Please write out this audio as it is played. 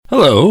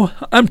Hello,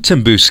 I'm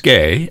Tim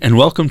Bousquet, and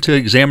welcome to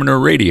Examiner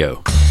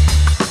Radio.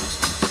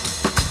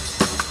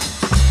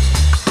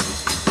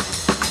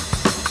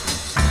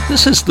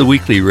 This is the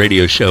weekly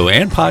radio show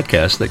and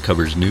podcast that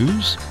covers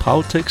news,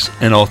 politics,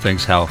 and all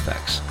things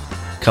Halifax.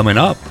 Coming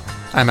up,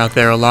 I'm out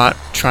there a lot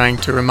trying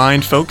to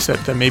remind folks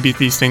that maybe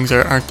these things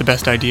aren't the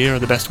best idea or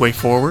the best way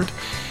forward.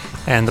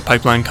 And the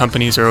pipeline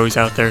companies are always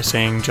out there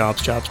saying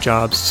jobs, jobs,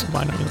 jobs.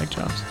 Why don't we like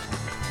jobs?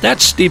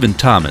 that's Stephen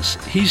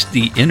Thomas. He's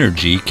the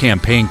Energy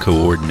Campaign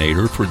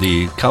Coordinator for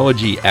the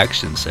Ecology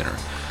Action Center.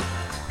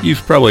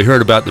 You've probably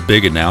heard about the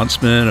big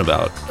announcement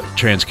about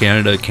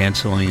TransCanada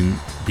canceling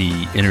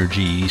the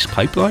Energy East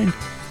pipeline.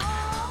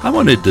 I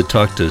wanted to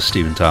talk to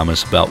Stephen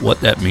Thomas about what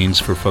that means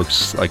for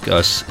folks like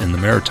us in the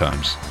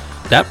Maritimes.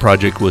 That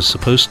project was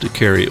supposed to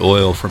carry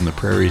oil from the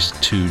prairies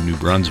to New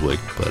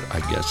Brunswick, but I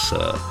guess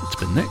it's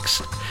been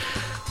nixed.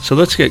 So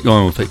let's get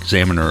going with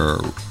Examiner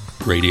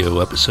Radio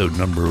episode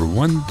number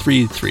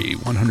 133.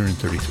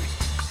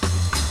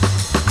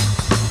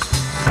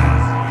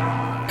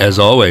 As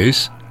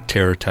always,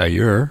 Tara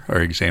Tailleur, our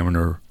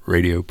Examiner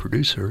Radio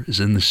producer, is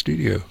in the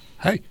studio.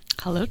 Hi.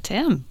 Hello,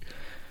 Tim.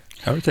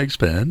 How are things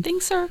been?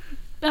 Things are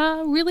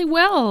really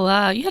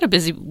well. You had a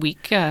busy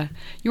week.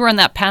 You were on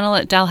that panel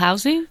at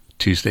Dalhousie?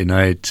 Tuesday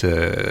night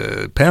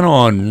panel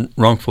on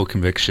wrongful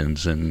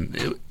convictions, and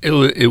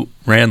it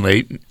ran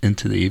late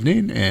into the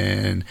evening,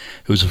 and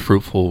it was a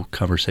fruitful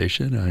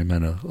conversation. I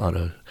met a lot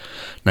of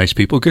nice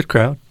people, good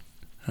crowd.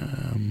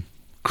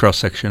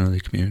 Cross-section of the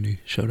community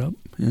showed up,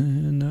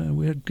 and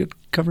we had a good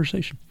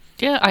conversation.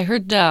 Yeah, I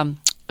heard the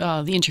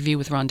interview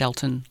with Ron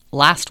Delton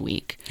last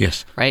week.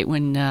 Yes. Right,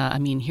 when,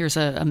 here's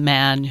a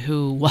man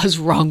who was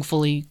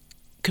wrongfully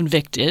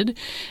convicted.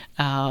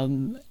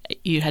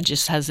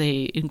 Just has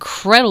a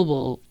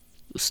incredible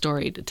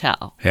story to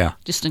tell. Yeah,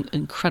 just an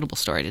incredible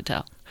story to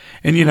tell.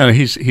 And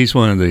he's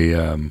one of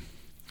the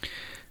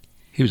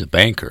he was a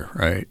banker,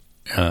 right?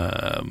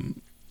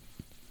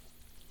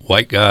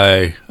 White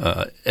guy,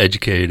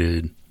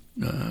 educated,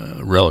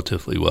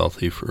 relatively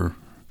wealthy for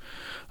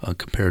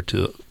compared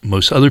to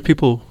most other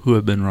people who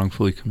have been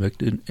wrongfully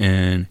convicted,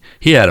 and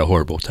he had a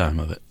horrible time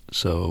of it.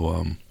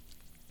 So.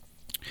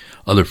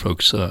 Other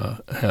folks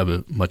have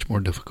a much more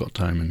difficult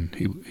time, and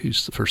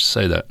he's the first to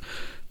say that.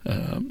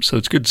 So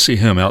it's good to see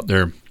him out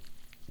there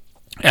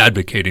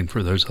advocating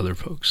for those other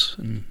folks.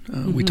 And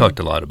we talked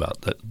a lot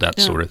about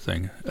that sort of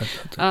thing.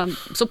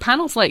 So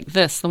panels like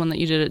this, the one that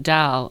you did at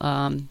Dal,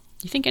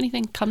 you think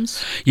anything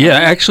comes? Yeah,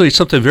 actually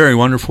something very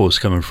wonderful is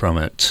coming from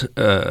it.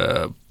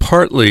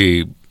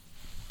 Partly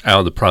out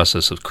of the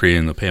process of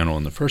creating the panel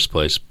in the first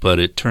place, but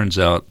it turns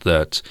out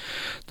that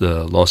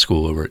the law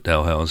school over at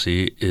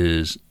Dalhousie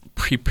is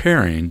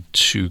preparing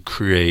to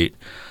create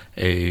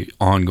a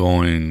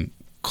ongoing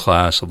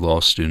class of law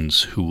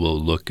students who will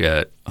look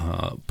at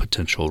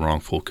potential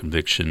wrongful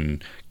conviction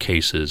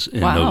cases in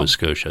Nova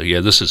Scotia.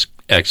 Yeah, this is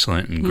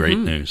excellent and great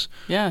news.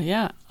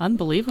 Yeah,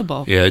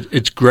 unbelievable. Yeah,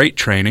 it's great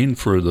training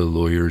for the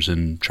lawyers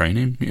in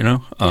training,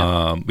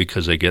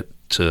 because they get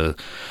to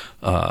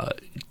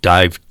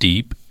dive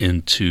deep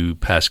into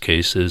past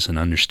cases and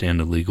understand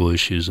the legal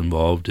issues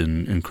involved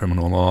in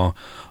criminal law.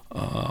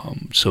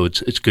 So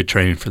it's good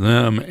training for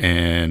them,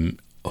 and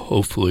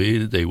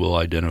hopefully they will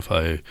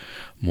identify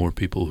more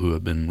people who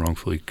have been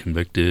wrongfully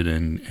convicted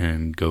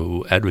and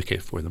go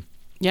advocate for them.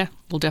 Yeah,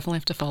 we'll definitely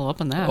have to follow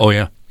up on that. Oh,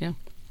 yeah. Yeah.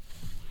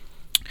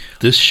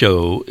 This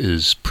show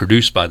is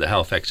produced by the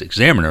Halifax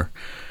Examiner,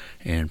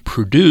 and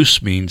produce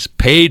means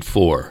paid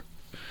for.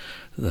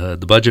 The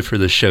budget for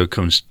this show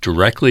comes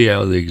directly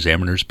out of the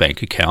Examiner's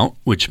bank account,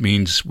 which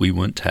means we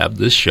wouldn't have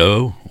this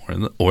show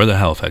or the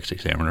Halifax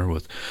Examiner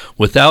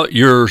without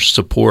your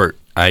support,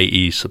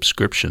 i.e.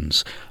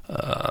 subscriptions.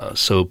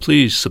 So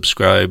please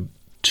subscribe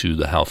to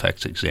the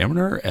Halifax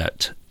Examiner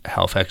at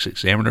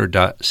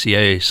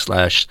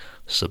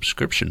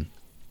halifaxexaminer.ca/subscription.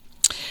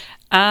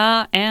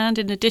 And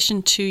in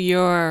addition to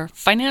your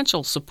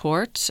financial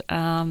support,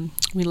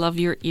 we love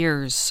your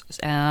ears.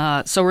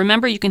 So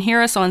remember, you can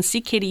hear us on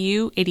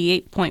CKDU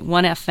 88.1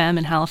 FM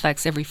in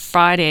Halifax every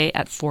Friday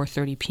at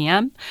 4:30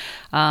 p.m.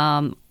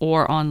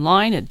 Or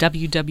online at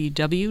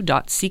www.ckdu.ca.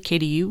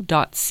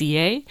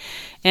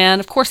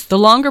 And, of course, the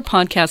longer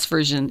podcast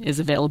version is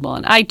available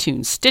on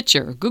iTunes,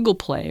 Stitcher, Google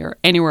Play, or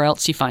anywhere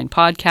else you find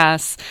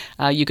podcasts.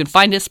 You can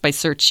find us by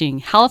searching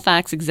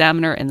Halifax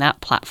Examiner in that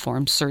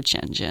platform search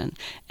engine.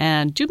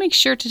 And do make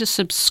sure to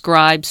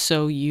subscribe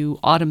so you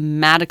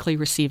automatically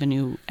receive a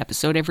new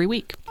episode every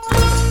week.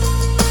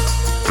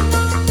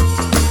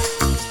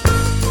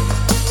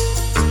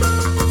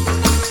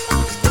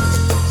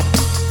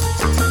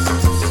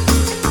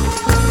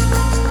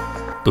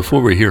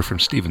 Before we hear from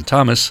Stephen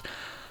Thomas,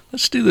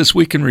 let's do this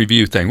week in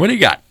review thing. What do you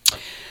got?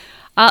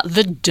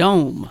 The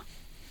Dome.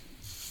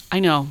 I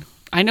know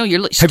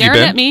you're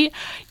staring at me.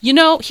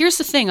 Here's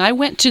the thing. I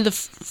went to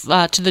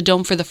the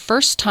Dome for the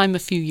first time a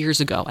few years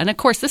ago. And, of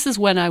course, this is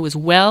when I was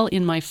well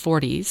in my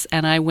 40s.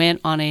 And I went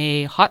on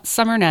a hot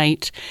summer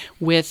night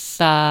with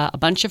a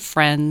bunch of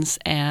friends.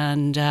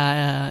 And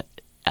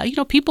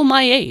people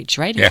my age,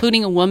 right? Yeah.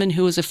 Including a woman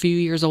who was a few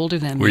years older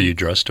than me. Were you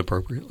dressed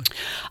appropriately?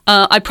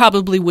 I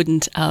probably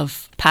wouldn't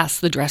have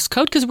passed the dress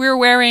code because we were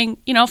wearing,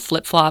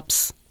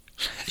 flip-flops,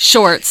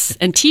 shorts,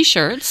 and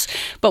T-shirts.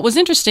 But what's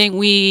interesting,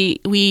 we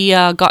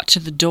got to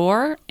the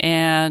door,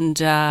 and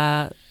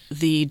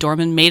the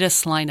doorman made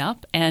us line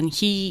up, and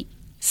he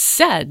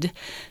said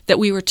that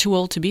we were too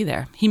old to be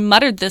there. He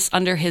muttered this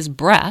under his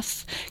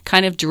breath,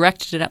 kind of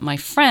directed it at my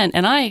friend,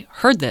 and I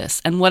heard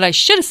this. And what I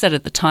should have said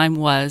at the time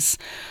was,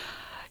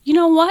 you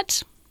know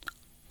what?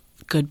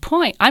 Good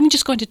point. I'm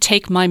just going to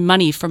take my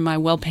money from my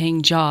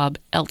well-paying job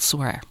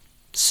elsewhere.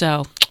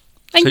 So,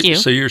 thank you.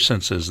 So your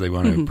sense is they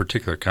want a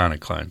particular kind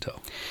of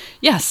clientele.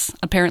 Yes,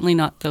 apparently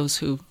not those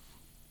who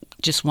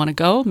just want to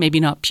go,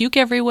 maybe not puke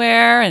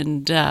everywhere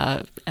and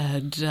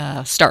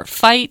start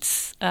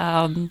fights.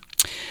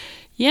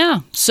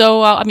 Yeah.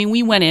 So,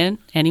 we went in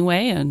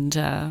anyway, and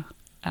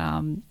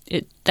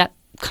that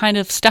kind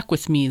of stuck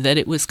with me, that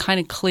it was kind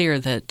of clear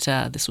that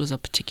this was a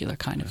particular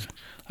kind of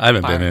I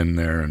haven't bar. been in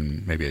there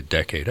in maybe a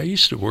decade. I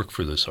used to work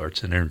for this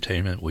Arts and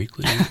Entertainment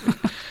Weekly,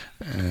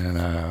 and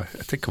I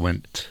think I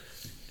went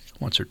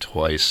once or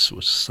twice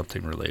with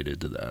something related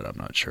to that. I'm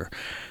not sure.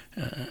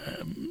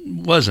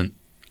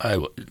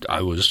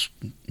 I was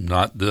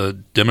not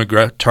the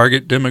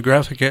target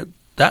demographic at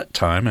that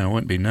time. I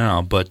wouldn't be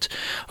now, but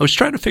I was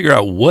trying to figure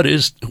out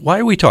why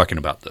are we talking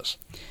about this?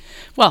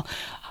 Well,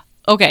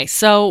 okay,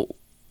 so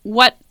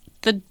what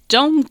the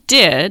Dome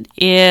did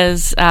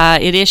is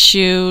it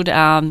issued,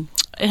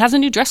 it has a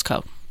new dress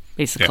code,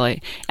 basically.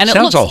 Yeah. And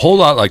Sounds a whole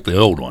lot like the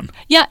old one.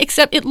 Yeah,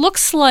 except it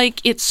looks like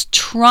it's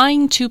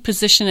trying to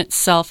position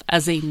itself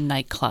as a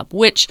nightclub,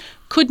 which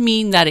could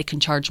mean that it can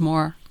charge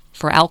more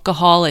for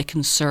alcohol. It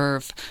can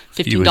serve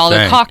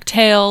 $15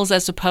 cocktails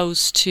as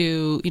opposed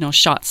to,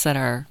 shots that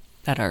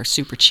are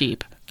super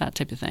cheap, that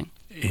type of thing.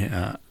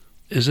 Yeah.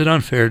 Is it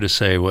unfair to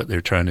say what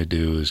they're trying to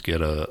do is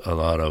get a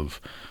lot of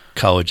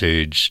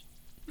college-age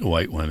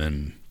white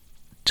women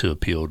to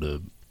appeal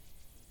to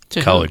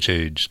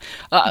college-age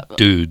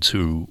dudes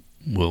who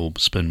will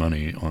spend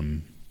money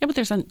on... Yeah, but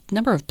there's a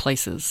number of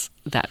places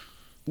that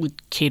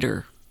would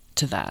cater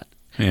to that.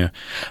 Yeah.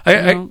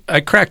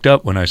 I cracked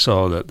up when I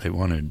saw that they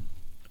wanted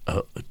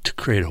to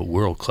create a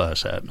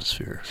world-class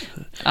atmosphere.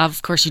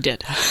 Of course you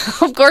did.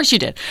 Of course you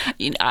did.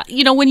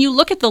 When you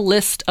look at the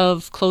list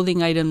of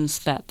clothing items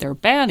that they're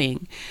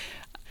banning,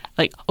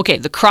 like, okay,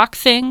 the Croc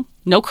thing,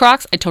 no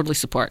Crocs, I totally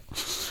support.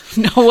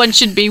 No one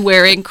should be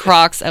wearing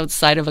Crocs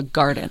outside of a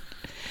garden.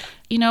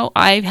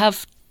 I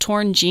have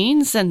torn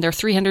jeans and they're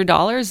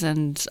 $300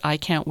 and I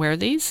can't wear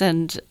these.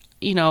 And,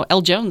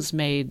 Elle Jones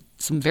made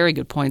some very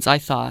good points, I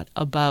thought,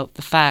 about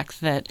the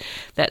fact that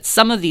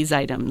some of these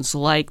items,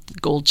 like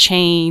gold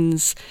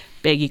chains,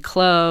 baggy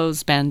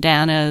clothes,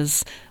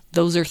 bandanas,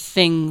 those are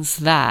things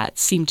that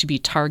seem to be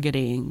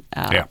targeting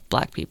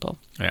black people.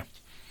 Yeah.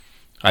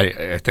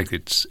 I think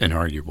it's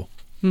inarguable.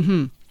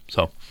 Mm-hmm.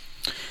 So...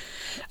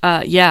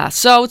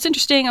 So it's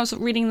interesting. I was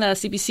reading the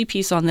CBC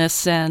piece on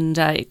this, and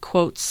it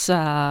quotes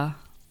the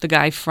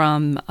guy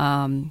from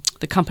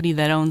the company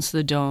that owns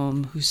the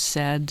Dome, who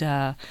said,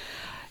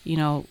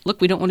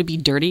 look, we don't want to be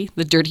dirty,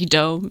 the dirty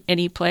Dome,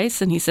 any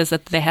place. And he says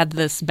that they had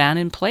this ban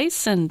in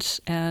place, and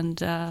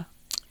now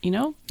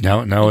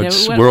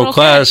it's world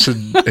class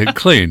and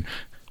clean.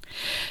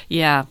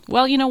 Yeah.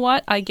 Well, you know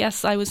what? I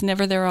guess I was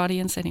never their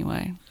audience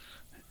anyway.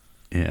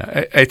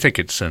 Yeah, I think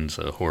it sends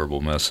a horrible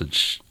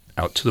message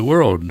out to the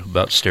world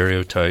about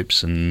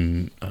stereotypes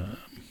and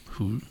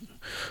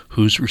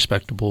who's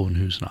respectable and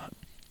who's not.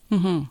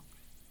 Mm-hmm.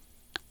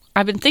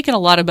 I've been thinking a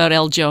lot about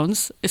Elle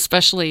Jones,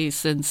 especially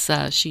since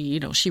she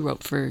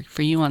wrote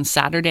for you on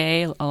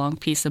Saturday a long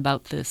piece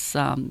about this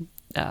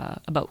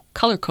about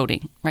color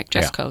coding, right?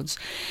 Dress codes.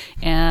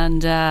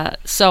 And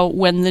so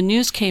when the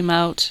news came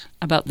out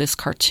about this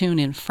cartoon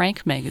in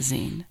Frank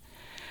magazine,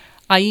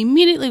 I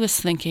immediately was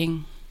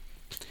thinking,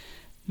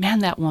 man,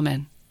 that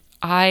woman,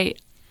 I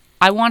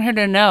want her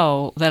to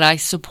know that I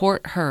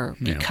support her,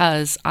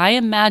 because I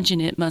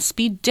imagine it must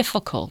be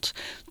difficult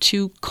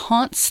to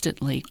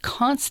constantly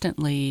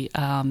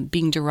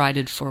being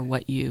derided for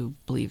what you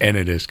believe in. And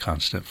it is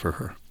constant for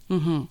her.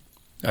 Mm-hmm.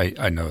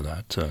 I know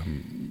that.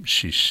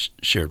 She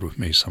shared with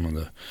me some of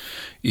the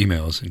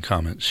emails and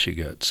comments she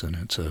gets, and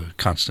it's a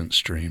constant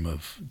stream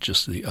of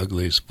just the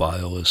ugliest,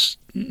 vilest,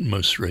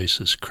 most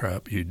racist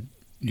crap you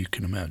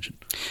can imagine.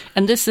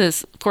 And this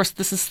is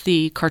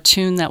the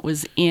cartoon that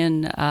was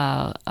in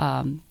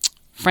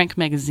Frank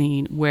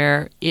magazine,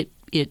 where it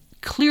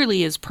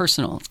clearly is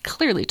personal. It's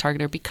clearly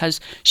targeted because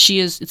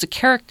it's a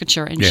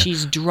caricature, and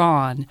she's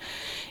drawn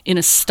in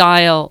a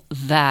style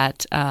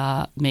that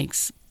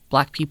makes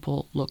black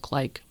people look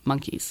like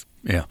monkeys.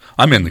 Yeah.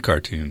 I'm in the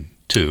cartoon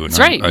too. And That's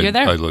right. You're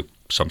there. I look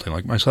something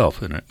like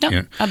myself in it.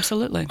 Yeah,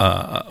 absolutely.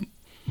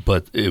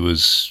 But it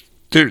was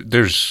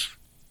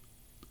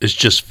it's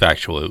just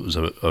factual. It was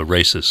a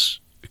racist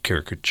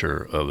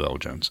caricature of Elle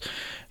Jones.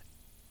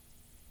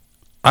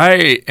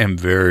 I am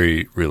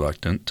very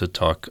reluctant to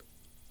talk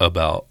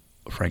about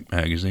Frank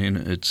magazine.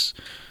 It's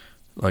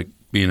like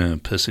being in a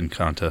pissing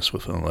contest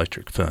with an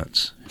electric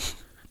fence.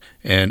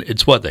 And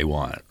it's what they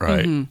want,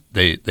 right?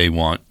 Mm-hmm. They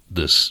want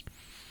this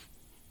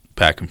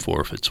back and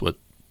forth. It's what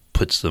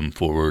puts them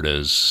forward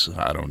as,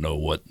 I don't know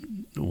what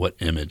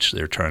image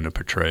they're trying to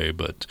portray,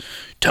 but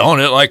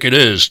telling it like it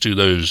is to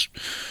those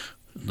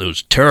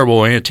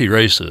terrible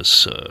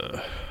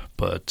anti-racists.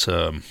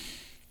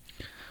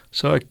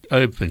 So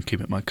I've been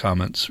keeping my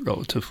comments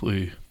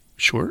relatively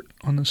short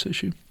on this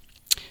issue.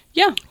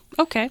 Yeah.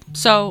 Okay.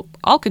 So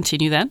I'll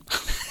continue then.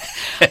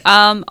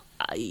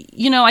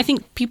 I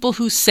think people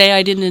who say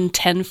I didn't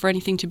intend for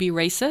anything to be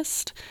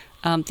racist,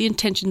 the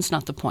intention's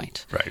not the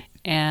point. Right.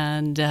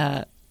 And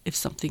if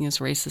something is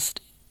racist,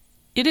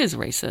 it is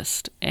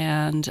racist.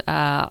 And,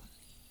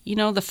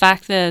 the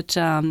fact that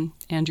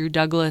Andrew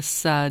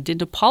Douglas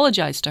didn't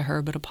apologize to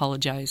her, but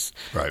apologized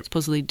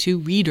supposedly to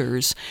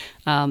readers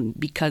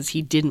because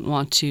he didn't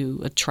want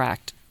to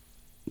attract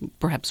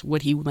perhaps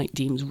what he might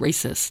deem as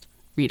racist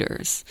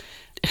readers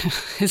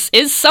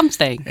is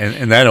something.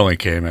 And that only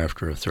came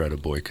after a threat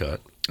of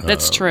boycott.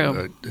 That's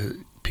true.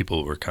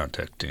 People were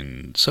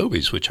contacting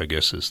Sobeys, which I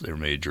guess is their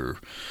major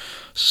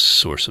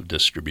source of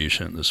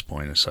distribution at this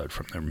point, aside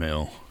from their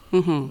mail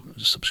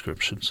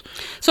subscriptions.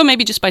 So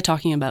maybe just by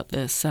talking about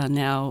this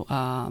now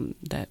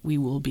that we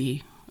will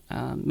be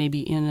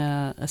maybe in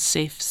a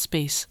safe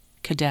space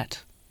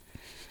cadet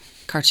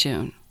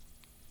cartoon.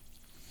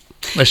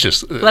 Let's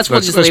move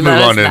leave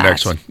on it to the as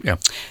next that. one. Yeah.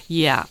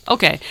 Yeah.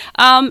 Okay.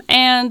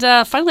 And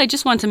finally, I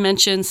just wanted to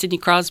mention Sidney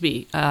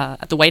Crosby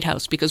at the White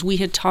House, because we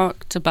had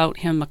talked about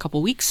him a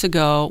couple weeks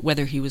ago,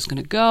 whether he was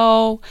going to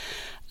go,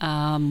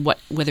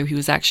 whether he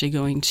was actually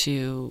going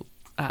to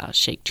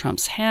shake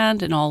Trump's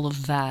hand and all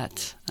of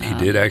that. He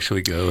did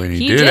actually go, and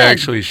he did did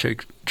actually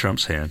shake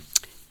Trump's hand.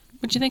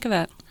 What'd you think of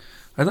that?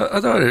 I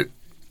thought it.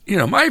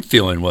 My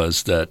feeling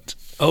was that,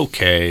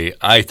 okay,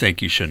 I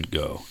think you shouldn't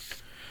go.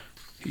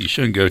 You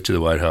shouldn't go to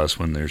the White House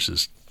when there's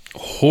this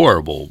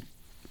horrible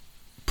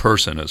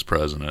person as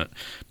president,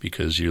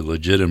 because you're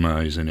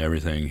legitimizing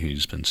everything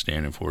he's been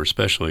standing for,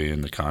 especially in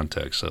the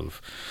context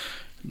of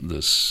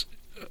this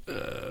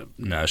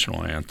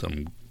national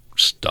anthem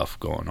stuff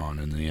going on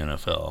in the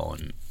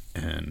NFL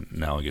and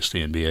now I guess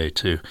the NBA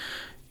too.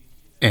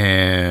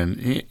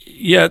 And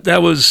yeah,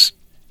 that was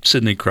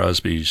Sidney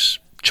Crosby's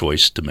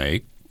choice to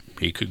make.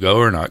 He could go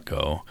or not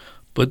go.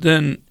 But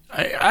then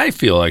I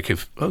feel like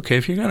if you're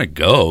going to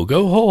go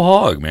whole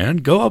hog, man.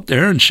 Go up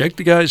there and shake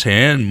the guy's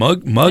hand,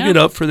 mug it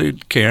up for the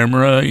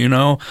camera,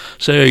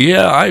 say,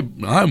 yeah,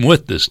 I'm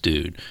with this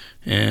dude.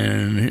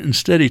 And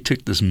instead he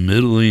took this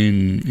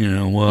middling,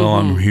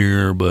 I'm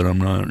here, but I'm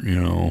not,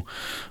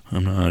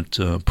 I'm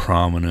not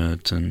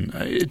prominent. And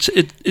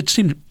it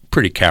seemed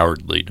pretty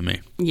cowardly to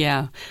me.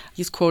 Yeah.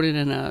 He's quoted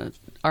in an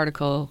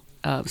article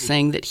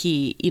saying that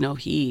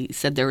he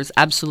said there was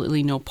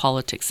absolutely no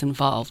politics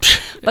involved.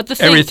 But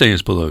everything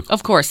is political.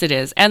 Of course it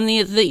is. And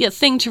the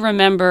thing to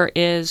remember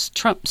is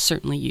Trump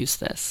certainly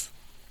used this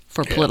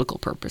for political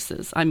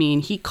purposes. I mean,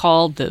 he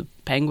called the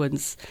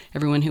Penguins,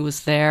 everyone who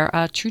was there,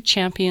 true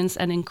champions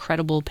and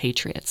incredible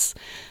patriots.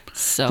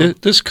 So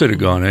this could have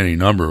gone any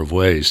number of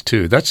ways,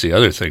 too. That's the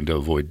other thing to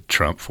avoid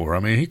Trump for. I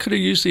mean, he could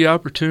have used the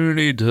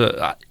opportunity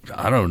to,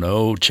 I don't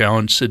know,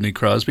 challenge Sidney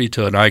Crosby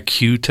to an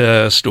IQ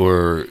test,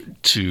 or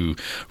to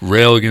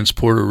rail against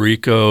Puerto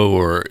Rico,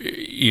 or,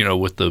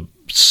 with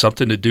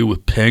something to do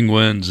with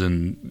penguins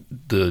and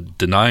the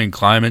denying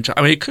climate change.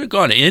 I mean, it could have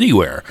gone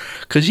anywhere,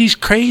 because he's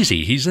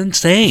crazy. He's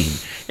insane.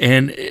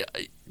 And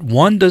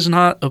one does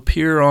not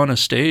appear on a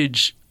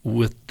stage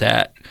with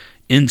that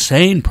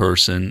insane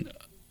person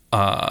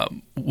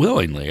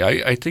willingly.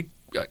 I think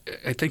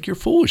you're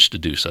foolish to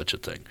do such a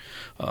thing.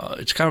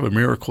 It's kind of a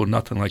miracle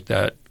nothing like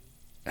that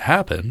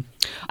happened.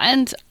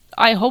 And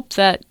I hope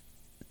that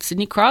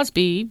Sidney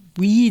Crosby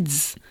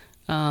reads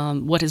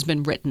what has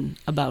been written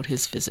about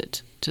his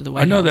visit to the White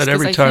House. I know that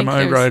every time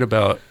I write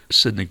about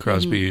Sidney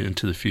Crosby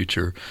into the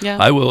future,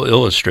 I will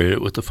illustrate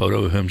it with the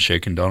photo of him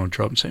shaking Donald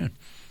Trump's hand.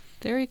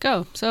 There you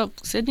go. So,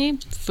 Sidney,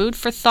 food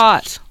for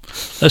thought.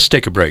 Let's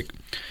take a break.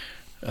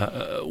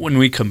 When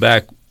we come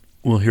back,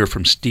 we'll hear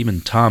from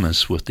Stephen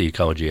Thomas with the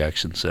Ecology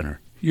Action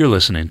Center. You're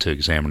listening to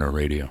Examiner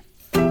Radio.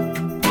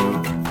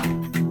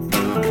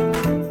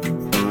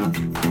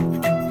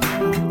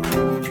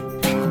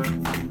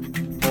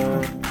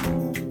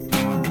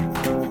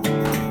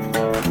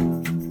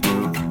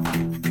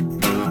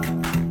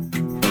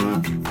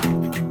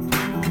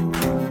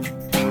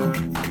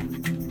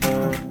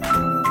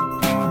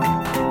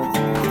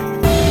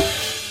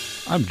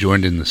 I'm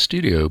joined in the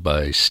studio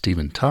by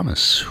Stephen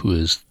Thomas, who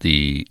is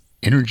the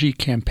Energy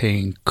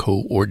Campaign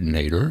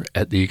Coordinator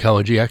at the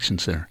Ecology Action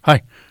Center.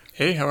 Hi.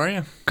 Hey, how are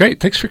you? Great.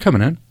 Thanks for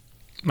coming in.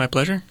 My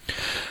pleasure.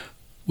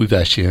 We've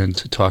asked you in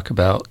to talk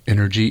about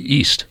Energy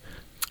East.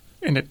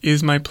 And it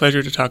is my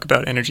pleasure to talk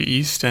about Energy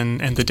East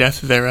and the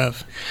death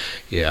thereof.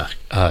 Yeah.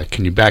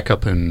 Can you back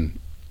up and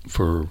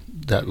for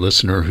that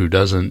listener who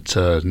doesn't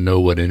know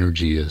what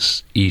Energy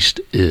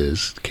East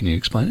is, can you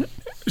explain it?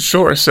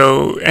 Sure.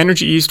 So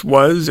Energy East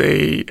was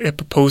a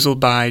proposal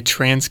by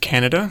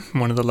TransCanada,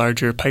 one of the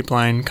larger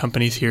pipeline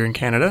companies here in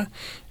Canada.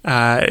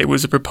 It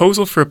was a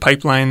proposal for a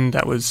pipeline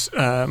that was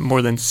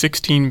more than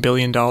 $16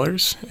 billion,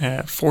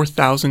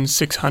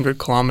 4,600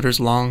 kilometers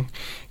long,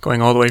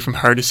 going all the way from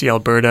Hardisty,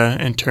 Alberta,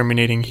 and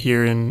terminating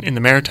here in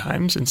the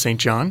Maritimes in St.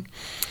 John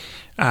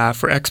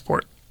for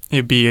export. It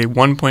would be a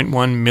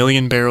 1.1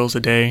 million barrels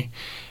a day.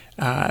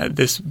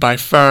 This by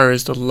far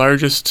is the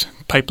largest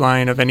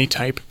pipeline of any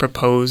type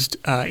proposed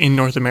in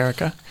North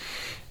America,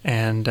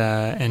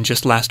 and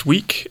just last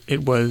week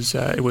it was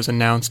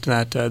announced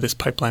that this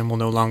pipeline will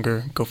no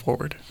longer go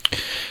forward.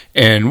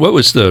 And what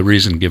was the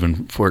reason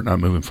given for it not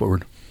moving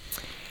forward?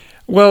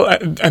 Well,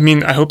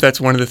 I hope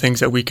that's one of the things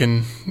that we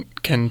can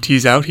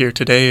tease out here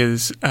today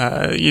is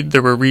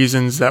there were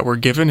reasons that were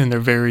given in their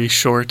very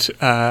short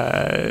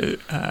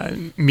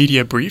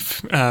media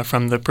brief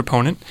from the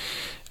proponent.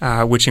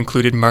 Which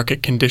included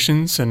market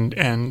conditions,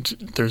 and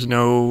there's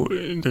no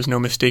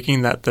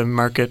mistaking that the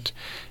market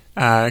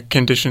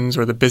conditions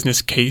or the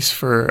business case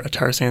for a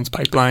tar sands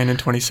pipeline in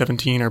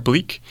 2017 are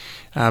bleak.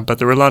 But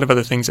there were a lot of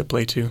other things at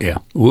play too. Yeah,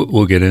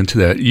 we'll get into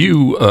that.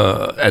 You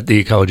at the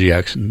Ecology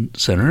Action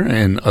Center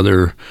and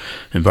other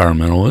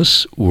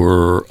environmentalists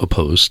were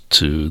opposed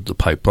to the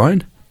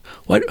pipeline.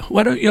 Why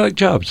don't you like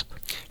jobs?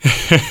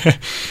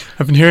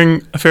 I've been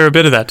hearing a fair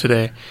bit of that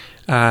today.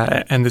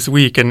 And this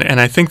week, and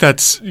I think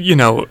that's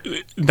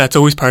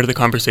always part of the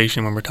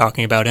conversation when we're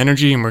talking about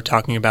energy and we're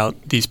talking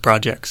about these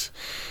projects.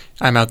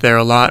 I'm out there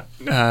a lot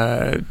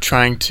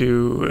trying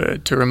to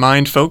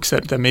remind folks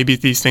that maybe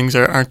these things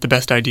aren't the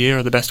best idea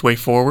or the best way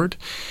forward.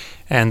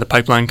 And the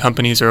pipeline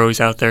companies are always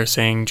out there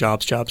saying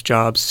jobs, jobs,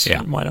 jobs.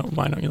 Yeah. Why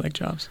don't you like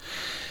jobs?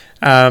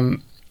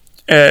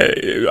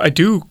 I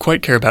do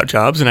quite care about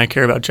jobs, and I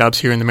care about jobs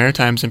here in the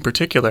Maritimes in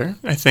particular.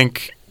 I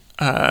think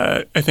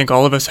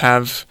all of us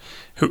have.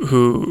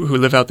 Who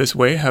live out this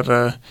way have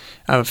a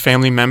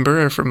family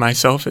member, or for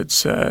myself,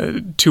 it's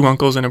 2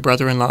 uncles and a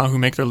brother-in-law who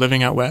make their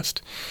living out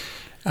west.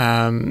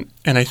 And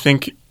I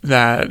think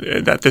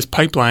that this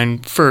pipeline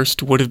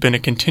first would have been a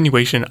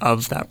continuation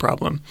of that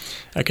problem,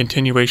 a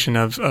continuation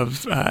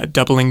of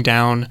doubling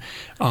down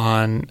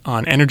on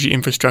energy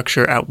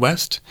infrastructure out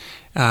west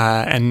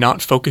and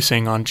not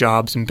focusing on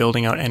jobs and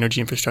building out energy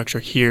infrastructure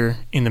here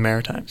in the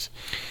Maritimes.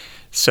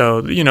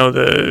 So,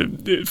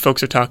 the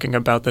folks are talking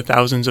about the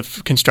thousands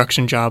of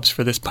construction jobs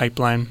for this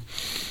pipeline,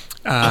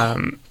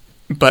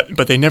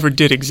 but they never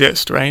did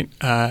exist, right?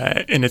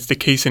 And it's the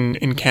case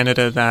in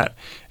Canada that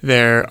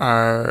there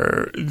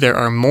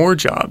are more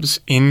jobs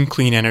in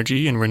clean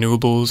energy and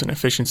renewables and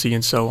efficiency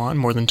and so on,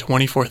 more than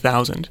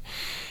 24,000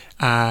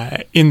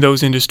 in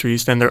those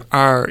industries than there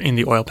are in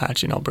the oil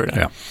patch in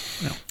Alberta.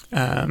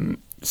 Yeah.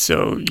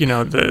 So,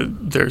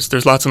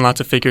 there's lots and lots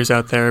of figures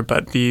out there,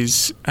 but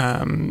these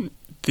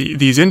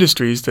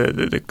industries,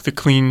 the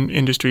clean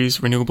industries,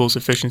 renewables,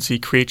 efficiency,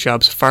 create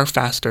jobs far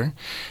faster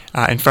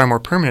and far more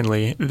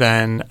permanently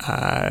than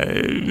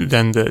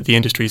the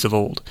industries of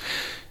old.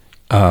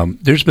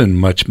 There's been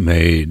much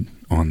made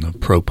on the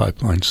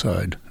pro-pipeline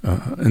side,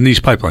 and these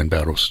pipeline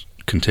battles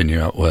continue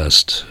out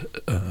west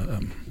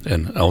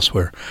and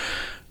elsewhere,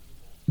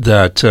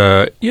 that,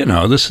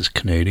 this is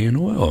Canadian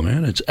oil,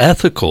 man. It's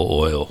ethical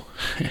oil.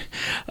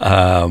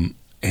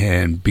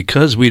 And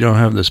because we don't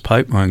have this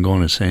pipeline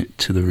going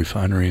to the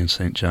refinery in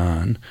St.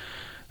 John,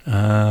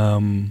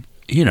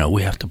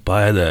 we have to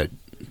buy that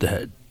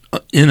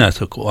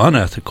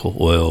unethical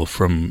oil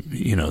from,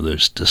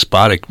 those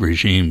despotic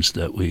regimes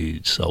that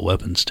we sell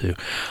weapons to.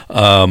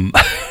 How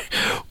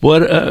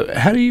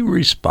do you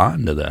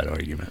respond to that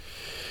argument?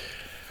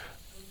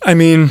 I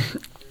mean,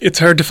 it's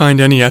hard to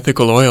find any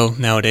ethical oil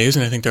nowadays,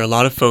 and I think there are a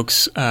lot of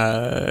folks,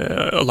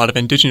 a lot of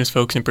Indigenous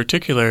folks in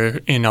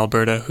particular in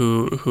Alberta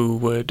who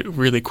would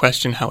really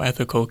question how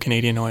ethical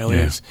Canadian oil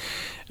is.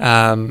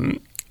 And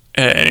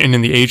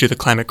in the age of the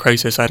climate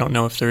crisis, I don't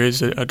know if there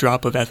is a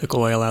drop of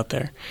ethical oil out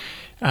there.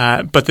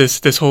 But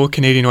this whole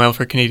Canadian oil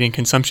for Canadian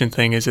consumption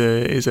thing is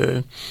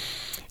a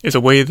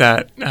way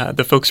that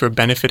the folks who are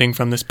benefiting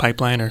from this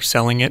pipeline are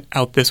selling it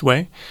out this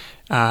way.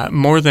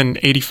 More than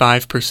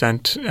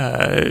 85%,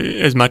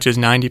 as much as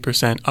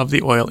 90% of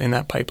the oil in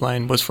that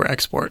pipeline was for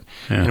export,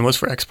 and was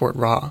for export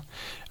raw.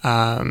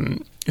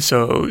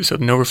 So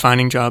no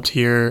refining jobs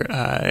here,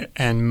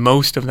 and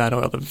most of that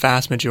oil, the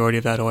vast majority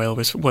of that oil,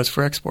 was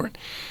for export.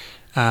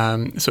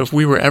 So if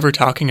we were ever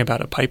talking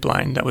about a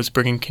pipeline that was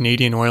bringing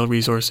Canadian oil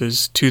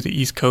resources to the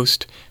East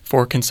Coast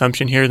for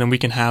consumption here, then we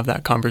can have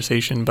that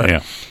conversation.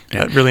 But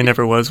that really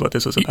never was what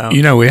this was about.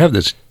 We have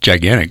this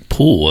gigantic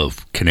pool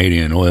of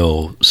Canadian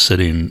oil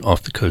sitting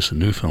off the coast of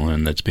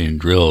Newfoundland that's being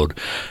drilled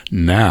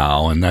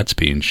now, and that's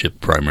being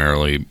shipped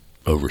primarily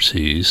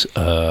overseas.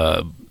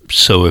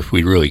 So if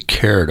we really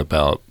cared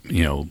about,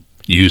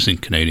 using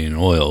Canadian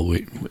oil,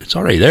 it's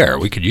already there.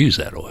 We could use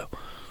that oil.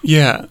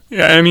 Yeah.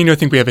 I mean, I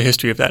think we have a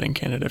history of that in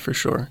Canada for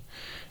sure.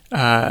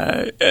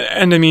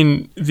 And I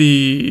mean,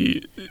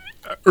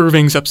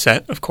 Irving's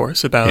upset, of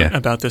course,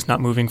 about this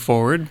not moving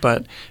forward,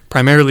 but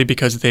primarily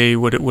because they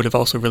would have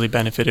also really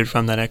benefited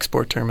from that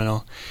export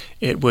terminal.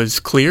 It was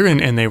clear,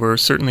 and they were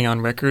certainly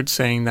on record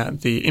saying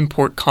that the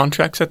import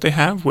contracts that they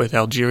have with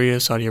Algeria,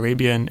 Saudi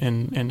Arabia,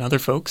 and other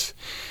folks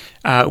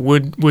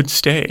would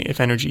stay if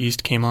Energy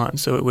East came on.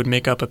 So it would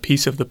make up a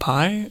piece of the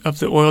pie of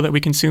the oil that we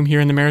consume here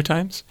in the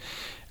Maritimes.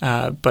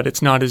 But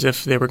it's not as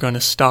if they were going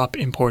to stop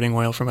importing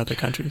oil from other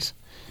countries.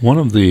 One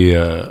of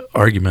the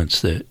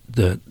arguments that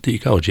the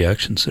Ecology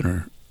Action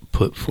Center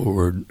put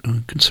forward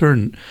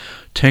concerned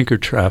tanker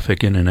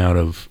traffic in and out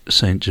of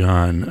St.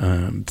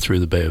 John through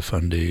the Bay of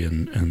Fundy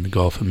and the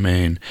Gulf of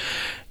Maine.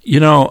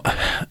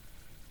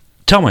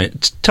 Tell me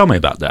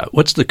about that.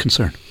 What's the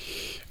concern?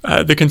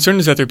 The concern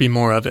is that there be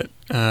more of it.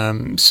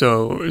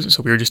 So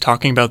we were just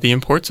talking about the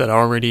imports that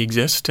already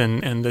exist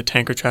and the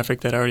tanker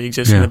traffic that already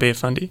exists in the Bay of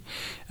Fundy.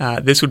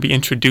 This would be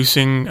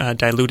introducing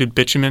diluted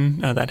bitumen,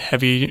 that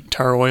heavy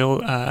tar oil,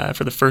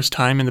 for the first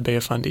time in the Bay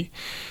of Fundy.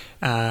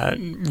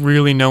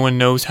 Really, no one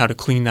knows how to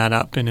clean that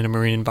up in a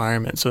marine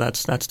environment. So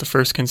that's the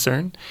first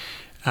concern.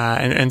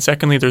 And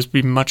secondly, there's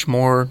be much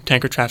more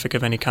tanker traffic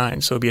of any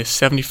kind. So it'd be a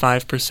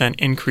 75%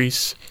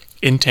 increase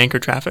in tanker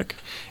traffic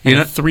and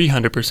a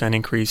 300%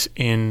 increase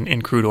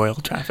in crude oil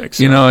traffic.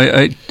 So.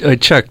 I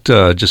checked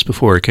just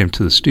before I came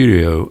to the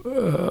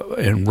studio,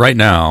 and right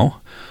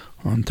now,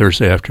 on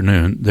Thursday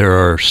afternoon, there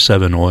are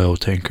 7 oil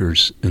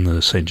tankers in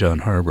the St. John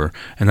Harbor,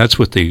 and that's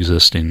with the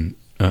existing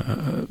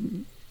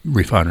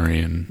refinery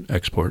and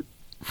export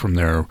from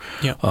there.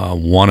 Yep.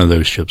 One of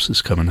those ships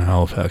is coming to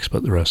Halifax,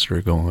 but the rest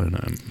are going,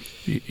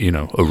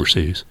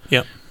 overseas.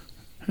 Yep.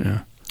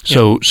 Yeah.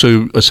 So a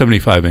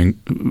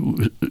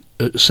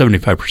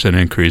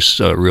 75% increase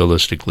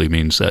realistically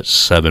means that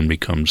 7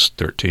 becomes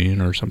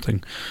 13 or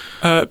something.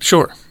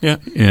 Sure. Yeah.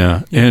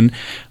 Yeah. And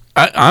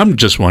I'm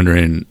just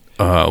wondering,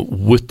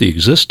 with the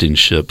existing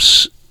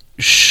ships,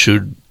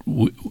 should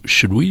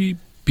we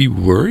be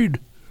worried?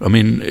 I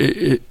mean,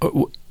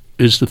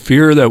 is the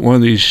fear that one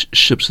of these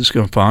ships is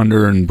going to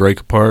founder and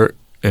break apart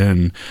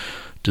and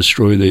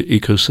destroy the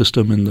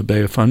ecosystem in the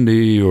Bay of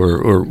Fundy,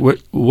 or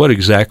what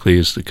exactly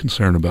is the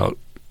concern about?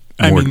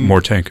 More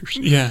tankers.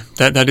 Yeah,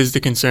 that is the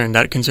concern.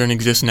 That concern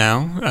exists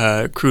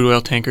now. Crude oil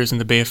tankers in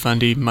the Bay of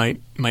Fundy might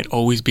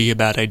always be a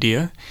bad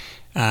idea.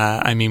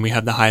 We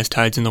have the highest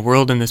tides in the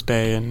world in this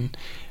bay,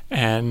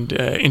 and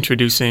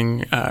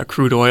introducing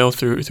crude oil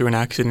through an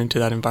accident into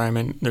that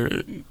environment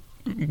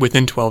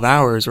within 12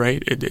 hours,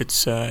 right?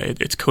 It's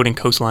coating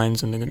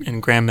coastlines in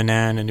Grand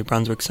Manan and New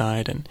Brunswick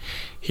side, and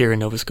here in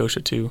Nova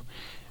Scotia too.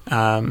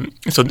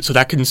 So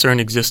that concern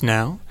exists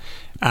now.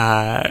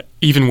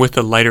 Even with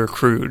the lighter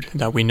crude,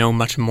 that we know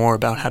much more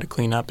about how to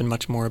clean up and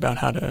much more about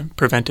how to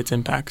prevent its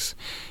impacts.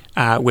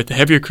 With the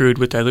heavier crude,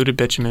 with diluted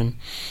bitumen,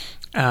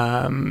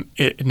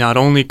 it not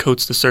only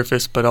coats the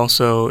surface, but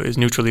also is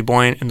neutrally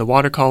buoyant in the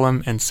water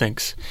column and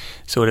sinks.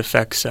 So it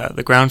affects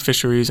the ground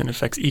fisheries and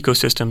affects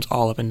ecosystems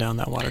all up and down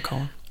that water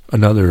column.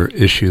 Another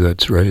issue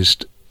that's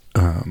raised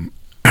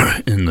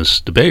in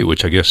this debate,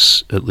 which I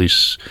guess at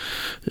least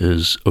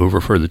is over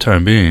for the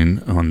time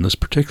being on this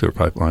particular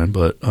pipeline,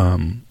 but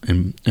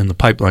in the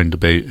pipeline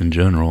debate in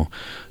general,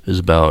 is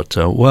about,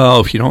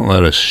 if you don't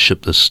let us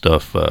ship this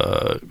stuff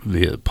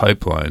via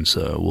pipelines,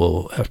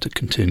 we'll have to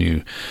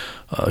continue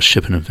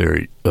shipping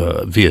it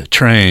via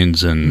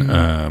trains.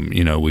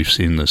 And, we've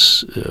seen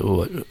this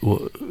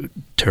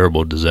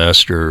terrible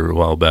disaster a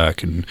while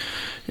back in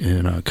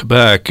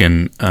Quebec,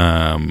 and,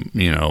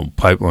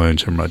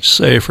 pipelines are much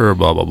safer,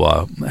 blah, blah,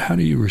 blah. How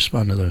do you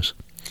respond to those?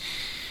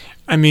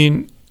 I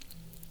mean,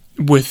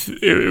 with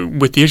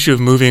the issue of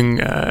moving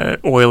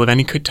oil of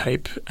any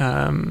type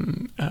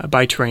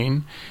by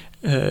train,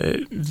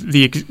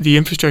 the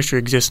infrastructure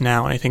exists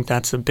now, and I think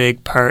that's a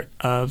big part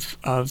of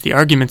the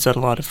arguments that a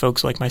lot of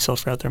folks like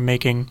myself are out there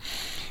making,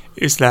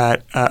 is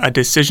that a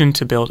decision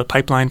to build a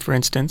pipeline, for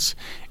instance,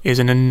 is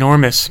an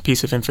enormous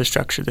piece of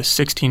infrastructure, this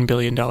 $16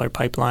 billion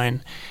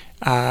pipeline.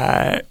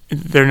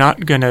 They're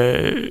not going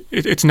to,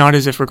 it's not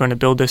as if we're going to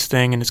build this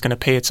thing and it's going to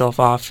pay itself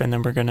off and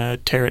then we're going to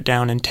tear it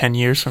down in 10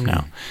 years from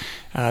now.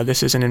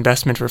 This is an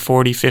investment for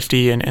 40,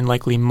 50, and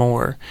likely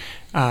more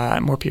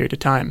period of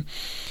time.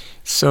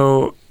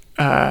 So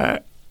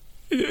for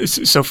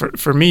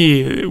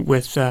me,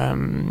 with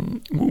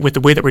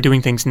the way that we're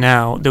doing things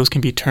now, those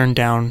can be turned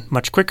down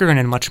much quicker and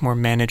in a much more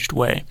managed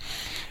way.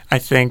 I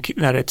think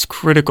that it's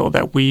critical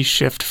that we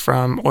shift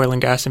from oil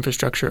and gas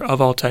infrastructure of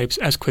all types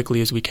as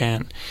quickly as we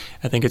can.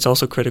 I think it's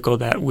also critical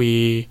that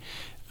we're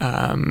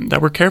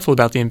careful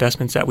about the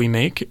investments that we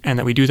make, and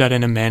that we do that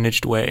in a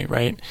managed way,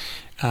 right?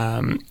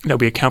 That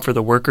we account for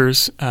the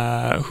workers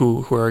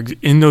who are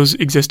in those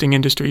existing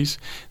industries,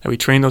 that we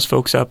train those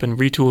folks up and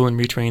retool and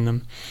retrain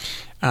them.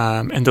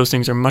 And those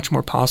things are much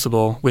more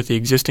possible with the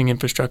existing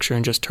infrastructure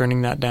and just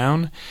turning that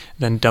down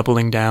than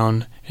doubling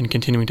down and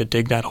continuing to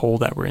dig that hole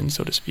that we're in,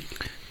 so to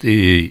speak.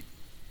 The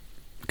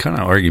kind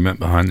of argument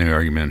behind the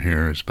argument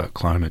here is about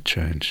climate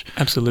change.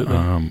 Absolutely.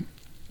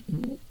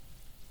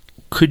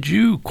 Could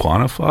you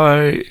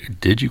quantify,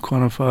 did you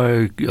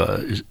quantify,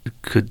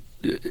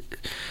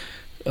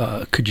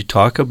 Could you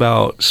talk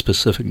about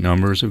specific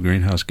numbers of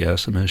greenhouse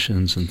gas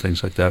emissions and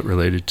things like that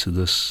related to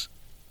this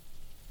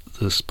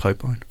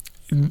pipeline?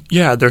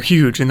 Yeah, they're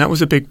huge, and that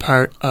was a big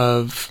part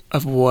of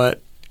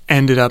what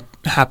ended up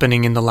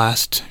happening in the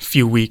last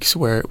few weeks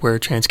where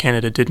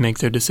TransCanada did make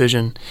their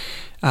decision.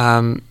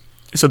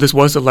 So this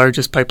was the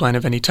largest pipeline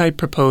of any type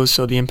proposed,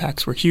 so the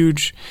impacts were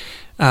huge.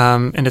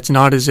 And it's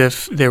not as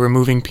if they were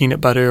moving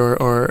peanut butter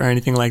or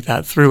anything like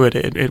that through it.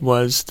 It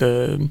was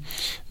the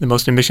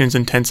most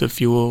emissions-intensive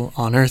fuel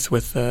on Earth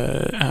with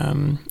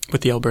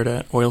the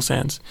Alberta oil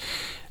sands.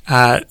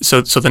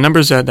 So the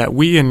numbers that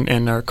we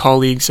and our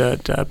colleagues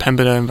at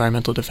Pembina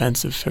Environmental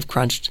Defense have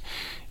crunched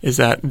is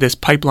that this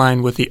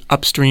pipeline with the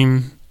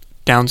upstream,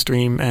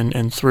 downstream,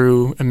 and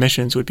through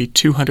emissions would be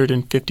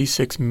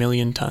 256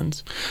 million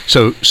tons.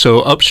 So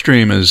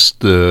upstream is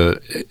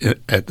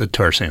at the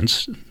tar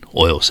sands,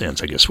 oil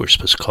sands, I guess we're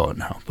supposed to call it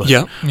now. But,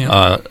 yeah.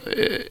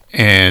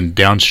 And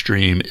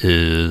downstream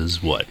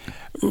is what?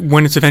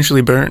 When it's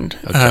eventually burned.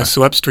 Okay.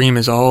 So upstream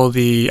is all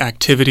the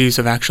activities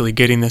of actually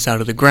getting this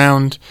out of the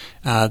ground.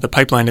 The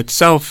pipeline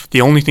itself,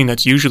 the only thing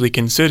that's usually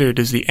considered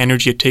is the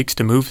energy it takes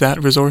to move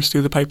that resource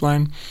through the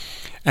pipeline.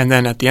 And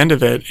then at the end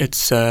of it,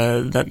 it's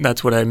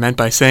that's what I meant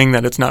by saying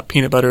that it's not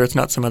peanut butter, it's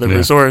not some other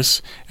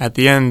resource. At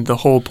the end, the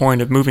whole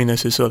point of moving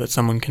this is so that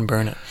someone can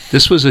burn it.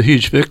 This was a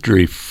huge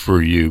victory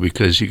for you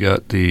because you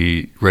got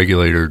the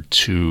regulator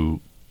to,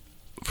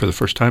 for the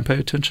first time, pay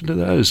attention to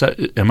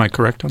that. Am I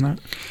correct on that?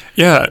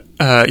 Yeah.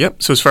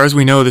 Yep. So as far as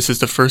we know, this is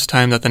the first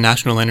time that the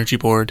National Energy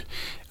Board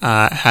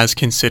has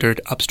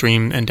considered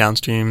upstream and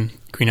downstream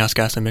greenhouse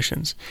gas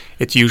emissions.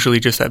 It's usually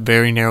just that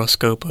very narrow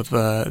scope of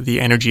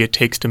the energy it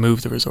takes to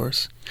move the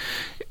resource.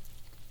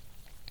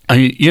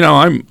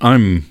 I'm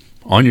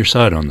on your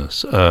side on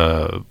this.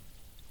 I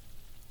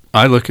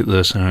look at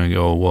this and I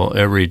go, well,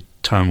 every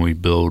time we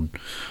build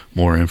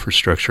more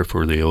infrastructure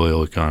for the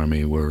oil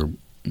economy, we're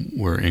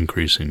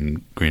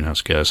increasing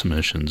greenhouse gas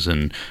emissions.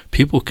 And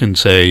people can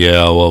say,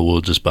 yeah, well, we'll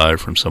just buy it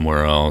from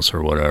somewhere else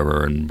or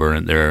whatever and burn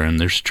it there.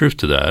 And there's truth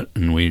to that.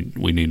 And we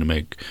need to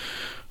make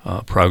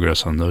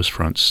progress on those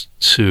fronts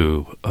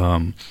too.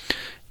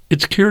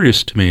 It's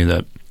curious to me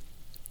that,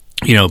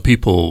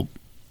 people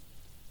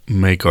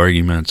make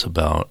arguments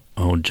about,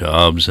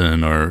 jobs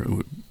and are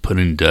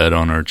putting debt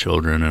on our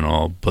children and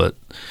all, but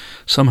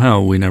somehow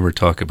we never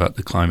talk about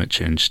the climate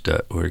change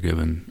debt we're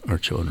giving our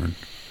children.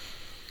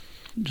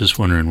 Just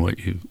wondering what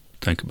you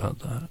think about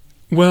that.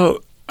 Well,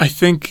 I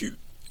think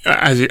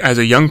as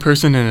a young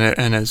person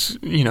and as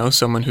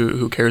someone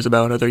who cares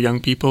about other young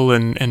people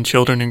and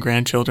children and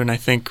grandchildren, I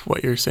think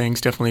what you're saying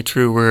is definitely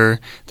true.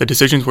 The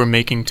decisions we're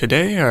making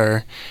today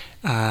are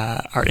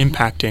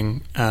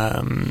impacting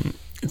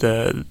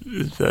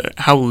the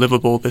how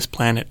livable this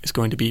planet is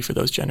going to be for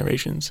those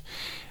generations.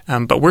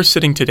 But we're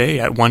sitting today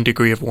at 1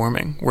 degree of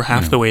warming. We're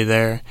half the way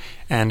there.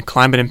 And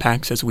climate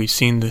impacts, as we've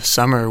seen this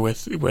summer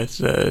with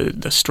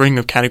the string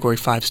of Category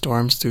 5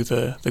 storms through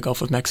the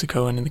Gulf of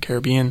Mexico and in the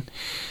Caribbean,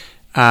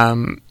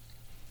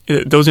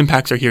 those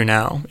impacts are here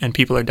now, and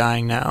people are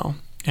dying now,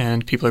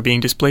 and people are being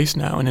displaced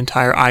now, and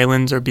entire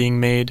islands are being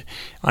made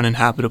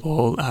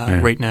uninhabitable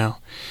right now.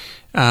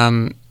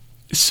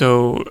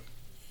 So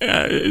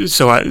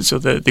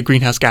the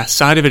greenhouse gas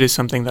side of it is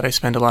something that I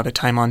spend a lot of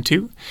time on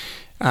too.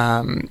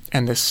 And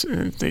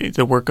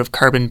the work of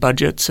carbon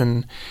budgets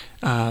and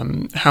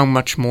how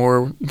much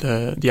more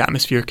the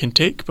atmosphere can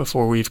take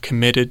before we've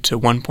committed to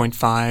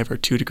 1.5 or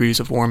 2 degrees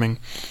of warming.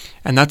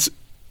 And that's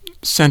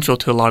central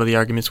to a lot of the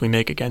arguments we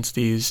make against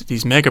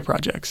these mega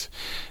projects.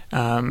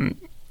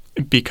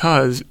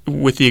 Because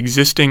with the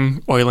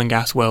existing oil and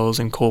gas wells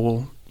and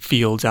coal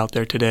fields out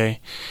there today,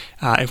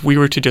 if we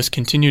were to just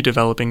continue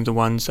developing the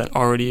ones that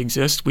already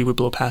exist, we would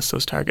blow past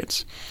those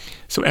targets.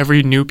 So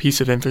every new piece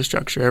of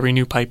infrastructure, every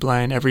new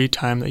pipeline, every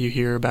time that you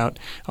hear about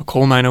a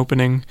coal mine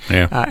opening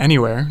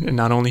anywhere, and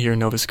not only here in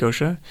Nova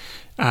Scotia,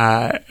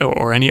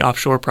 or any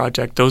offshore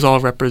project, those all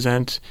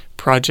represent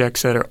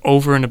projects that are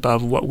over and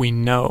above what we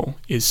know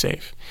is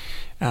safe.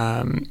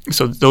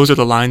 So those are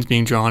the lines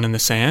being drawn in the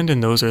sand,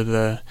 and those are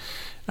the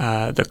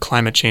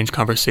climate change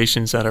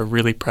conversations that are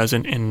really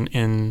present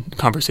in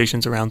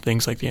conversations around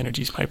things like the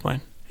Energy Pipeline.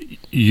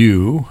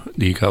 You,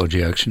 the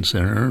Ecology Action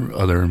Center,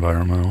 other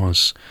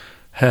environmentalists,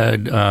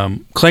 had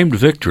claimed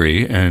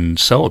victory and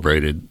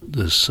celebrated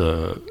this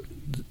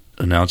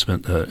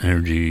announcement that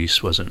Energy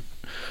East wasn't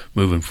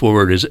moving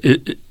forward.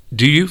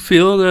 Do you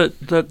feel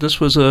that this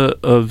was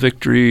a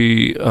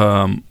victory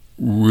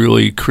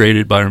really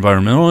created by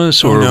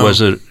environmentalists, or was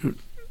it?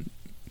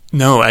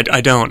 No,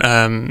 I don't.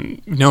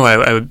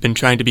 I've been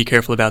trying to be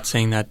careful about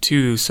saying that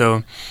too.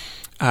 So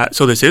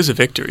this is a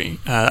victory.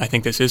 I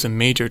think this is a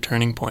major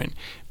turning point.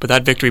 But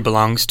that victory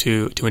belongs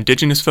to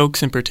Indigenous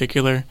folks in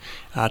particular,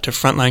 to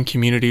frontline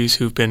communities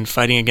who've been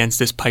fighting against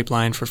this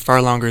pipeline for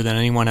far longer than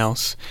anyone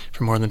else,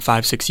 for more than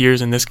 5-6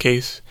 years in this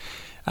case.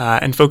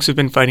 And folks have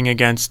been fighting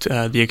against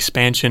the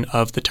expansion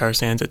of the tar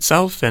sands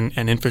itself and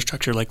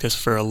infrastructure like this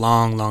for a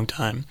long, long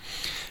time.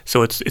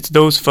 So it's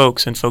those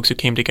folks and folks who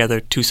came together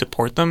to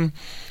support them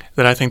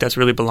that I think that's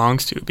really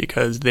belongs to,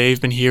 because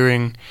they've been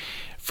hearing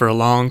for a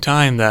long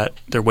time that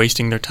they're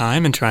wasting their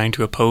time in trying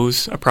to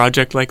oppose a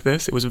project like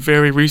this. It was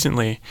very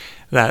recently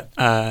that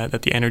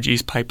the Energy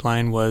East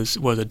pipeline was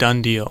a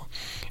done deal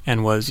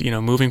and was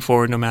moving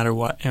forward no matter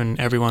what, and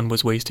everyone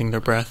was wasting their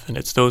breath. And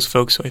it's those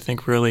folks who I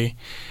think really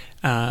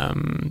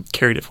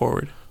carried it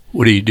forward.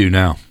 What do you do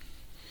now?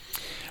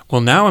 Well,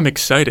 now I'm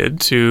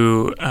excited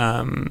to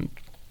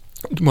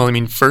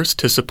first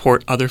to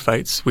support other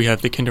fights. We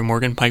have the Kinder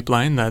Morgan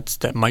pipeline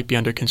that might be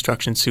under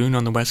construction soon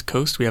on the West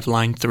Coast. We have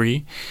Line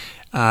 3.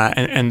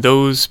 And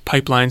those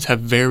pipelines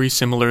have very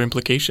similar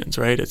implications,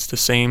 right? It's the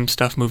same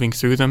stuff moving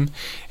through them,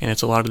 and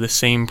it's a lot of the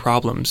same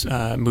problems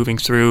moving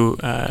through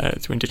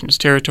Indigenous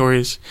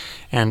territories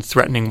and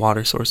threatening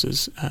water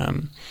sources.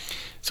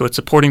 So it's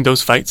supporting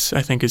those fights,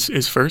 I think,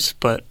 is first.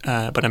 But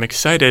I'm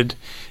excited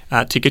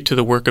to get to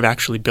the work of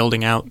actually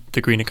building out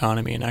the green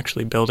economy and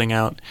actually building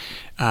out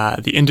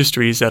the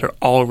industries that are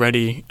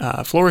already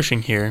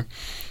flourishing here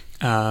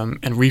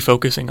and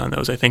refocusing on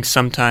those. I think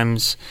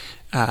sometimes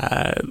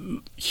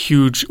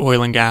huge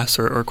oil and gas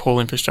or coal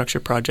infrastructure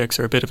projects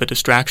are a bit of a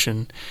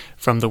distraction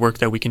from the work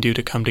that we can do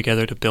to come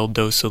together to build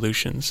those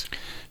solutions.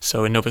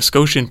 So in Nova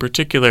Scotia in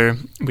particular,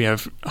 we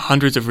have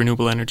hundreds of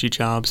renewable energy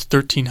jobs,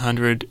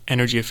 1,300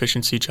 energy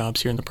efficiency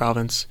jobs here in the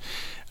province,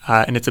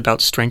 and it's about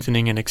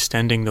strengthening and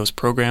extending those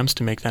programs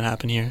to make that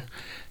happen here.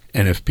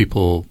 And if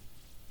people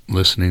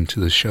listening to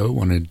the show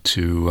wanted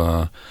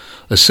to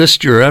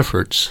assist your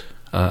efforts,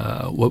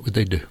 what would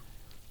they do?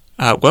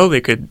 Well, they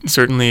could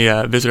certainly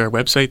visit our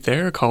website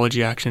there,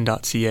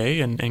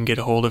 ecologyaction.ca, and get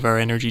a hold of our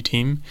energy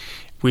team.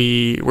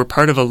 We're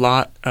part of a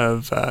lot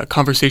of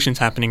conversations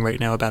happening right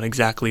now about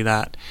exactly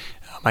that.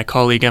 My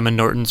colleague Emma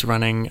Norton's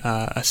running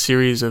a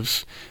series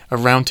of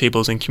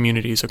roundtables in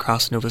communities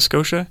across Nova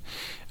Scotia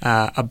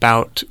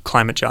about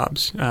climate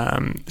jobs.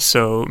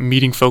 So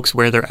meeting folks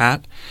where they're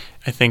at.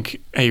 I think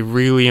a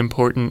really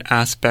important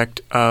aspect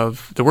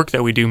of the work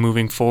that we do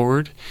moving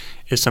forward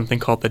is something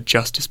called the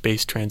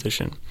justice-based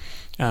transition.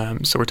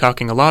 So we're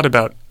talking a lot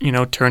about,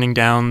 turning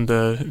down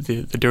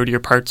the dirtier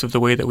parts of the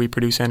way that we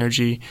produce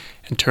energy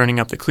and turning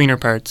up the cleaner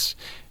parts.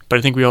 But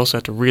I think we also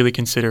have to really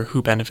consider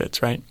who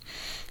benefits, right?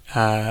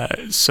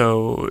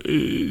 So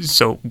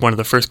one of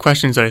the first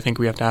questions that I think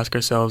we have to ask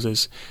ourselves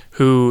is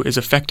who is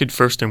affected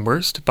first and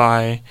worst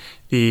by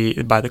the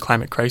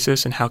climate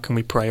crisis, and how can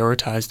we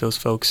prioritize those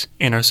folks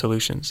in our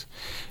solutions?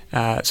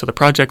 So the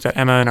project that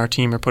Emma and our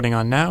team are putting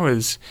on now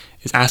is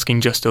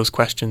asking just those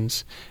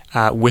questions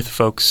with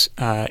folks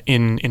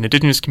in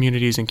Indigenous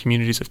communities and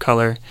communities of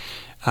color,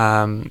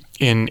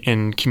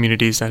 in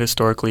communities that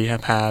historically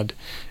have had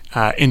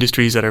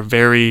industries that are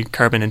very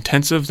carbon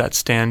intensive that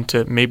stand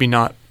to maybe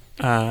not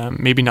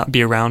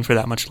be around for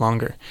that much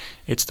longer.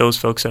 It's those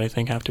folks that I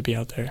think have to be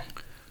out there.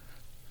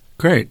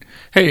 Great.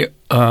 Hey,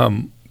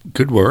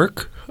 good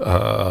work.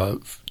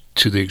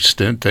 To the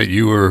extent that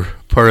you were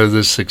part of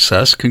this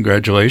success,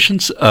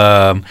 congratulations.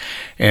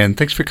 And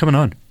thanks for coming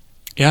on.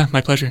 Yeah, my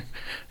pleasure.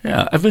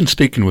 Yeah, I've been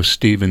speaking with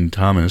Stephen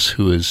Thomas,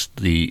 who is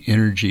the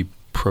Energy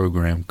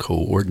Program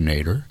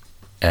Coordinator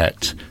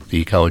at the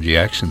Ecology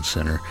Action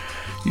Center.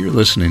 You're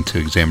listening to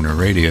Examiner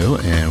Radio,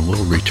 and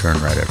we'll return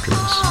right after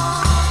this.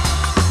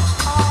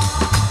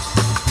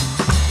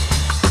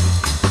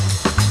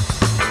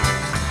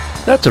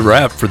 That's a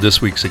wrap for this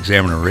week's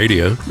Examiner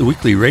Radio, the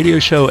weekly radio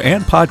show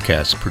and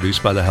podcast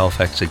produced by the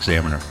Halifax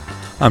Examiner.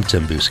 I'm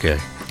Tim Bousquet.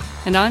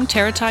 And I'm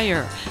Tara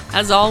Tyrer.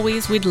 As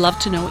always, we'd love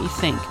to know what you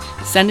think.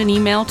 Send an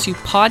email to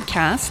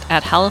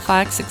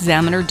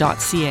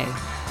podcast@halifaxexaminer.ca.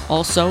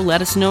 Also,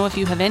 let us know if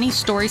you have any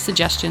story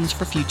suggestions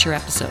for future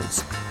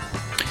episodes.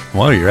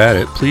 While you're at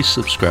it, please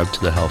subscribe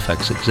to the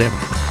Halifax Examiner.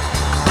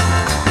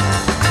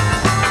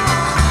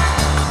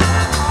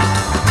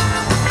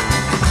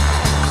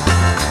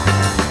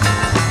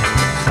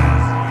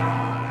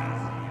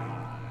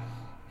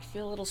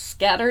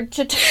 Scattered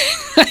today.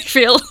 I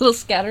feel a little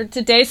scattered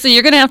today, so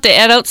you're going to have to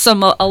add out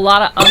a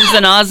lot of ums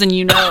and ahs and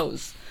you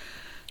knows.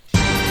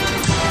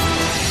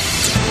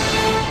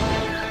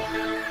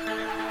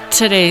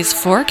 Today's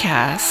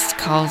forecast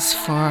calls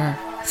for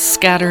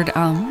scattered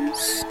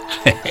ums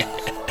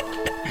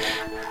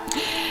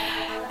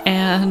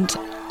and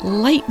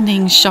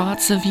lightning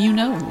shots of you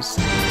knows.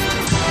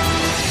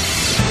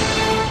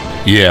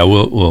 Yeah,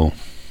 we'll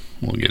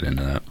get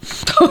into that.